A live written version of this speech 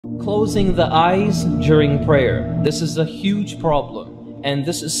Closing the eyes during prayer. This is a huge problem, and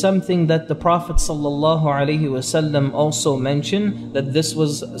this is something that the Prophet ﷺ also mentioned, that this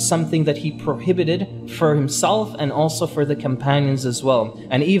was something that he prohibited for himself and also for the companions as well.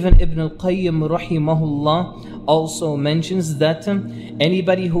 And even Ibn al-Qayyim rahimahullah also mentions that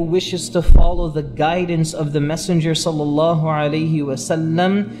anybody who wishes to follow the guidance of the Messenger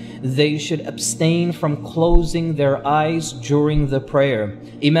ﷺ, they should abstain from closing their eyes during the prayer.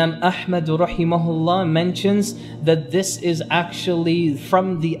 Imam Ahmad rahimahullah mentions that this is actually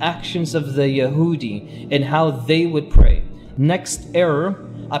from the actions of the Yahudi and how they would pray. Next error,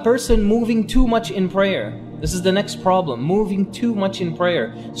 a person moving too much in prayer. This is the next problem, moving too much in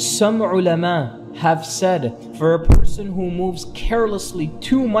prayer. Some ulama have said for a person who moves carelessly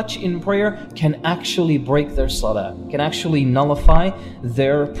too much in prayer can actually break their salah, can actually nullify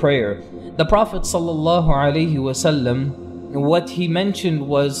their prayer. The Prophet ﷺ, what he mentioned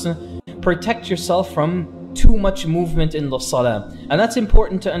was protect yourself from too much movement in the salah. And that's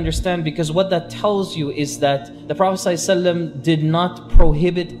important to understand, because what that tells you is that the Prophet ﷺ did not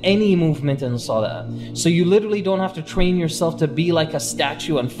prohibit any movement in salah. So you literally don't have to train yourself to be like a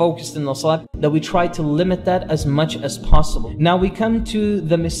statue and focused in the salah, that we try to limit that as much as possible. Now we come to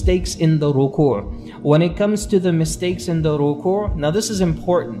the mistakes in the ruku'. When it comes to the mistakes in the ruku', now this is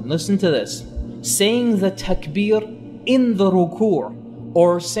important, listen to this. Saying the takbir in the ruku',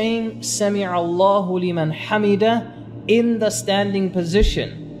 or saying Sami Allahu liman hamida in the standing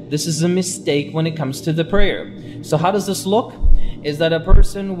position. This is a mistake when it comes to the prayer. So how does this look? Is that a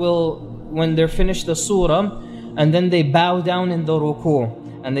person will, when they're finished the surah, and then they bow down in the ruku'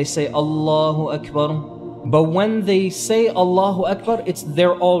 and they say Allahu Akbar. But when they say Allahu Akbar,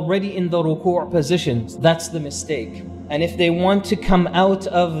 they're already in the ruku' position. That's the mistake. And if they want to come out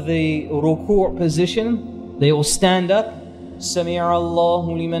of the ruku' position, they will stand up, Sami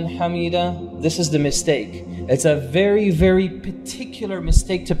Allahu liman hamida. This is the mistake. It's a very, very particular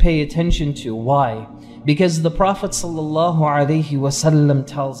mistake to pay attention to. Why? Because the Prophet ﷺ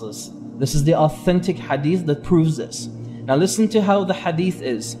tells us. This is the authentic hadith that proves this. Now listen to how the hadith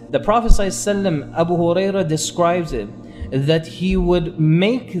is. The Prophet ﷺ, Abu Hurairah describes it, that he would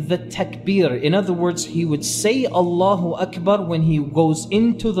make the takbir. In other words, he would say Allahu Akbar when he goes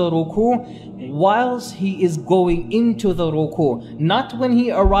into the ruku', whilst he is going into the ruku', not when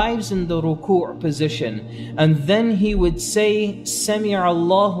he arrives in the ruku' position. And then he would say Sami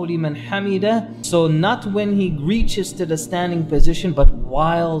Allahu liman hamida, so not when he reaches to the standing position, but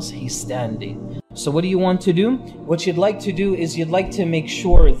whilst he's standing. So what do you want to do? What you'd like to do is you'd like to make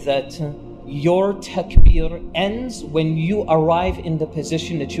sure that your takbir ends when you arrive in the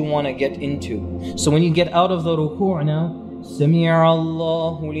position that you want to get into. So when you get out of the ruku' now, Sami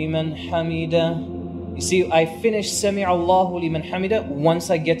Allahu liman hamida. You see, I finish Sami Allahu liman hamida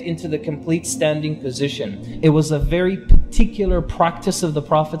once I get into the complete standing position. It was a very particular practice of the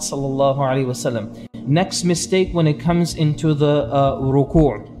Prophet ﷺ. Next mistake when it comes into the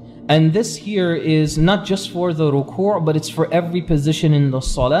ruku'. And this here is not just for the ruku', but it's for every position in the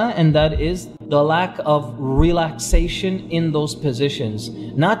salah, and that is the lack of relaxation in those positions.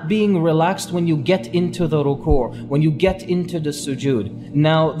 Not being relaxed when you get into the ruku', when you get into the sujood.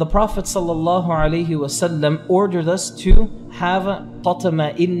 Now, the Prophet ﷺ ordered us to have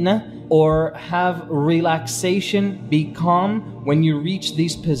tatma'inna, or have relaxation, be calm when you reach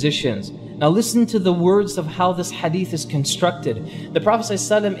these positions. Now listen to the words of how this hadith is constructed. The Prophet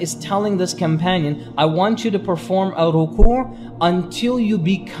ﷺ is telling this companion, I want you to perform a ruku' until you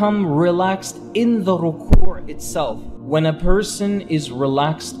become relaxed in the ruku' itself. When a person is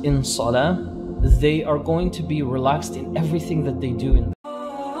relaxed in salah, they are going to be relaxed in everything that they do in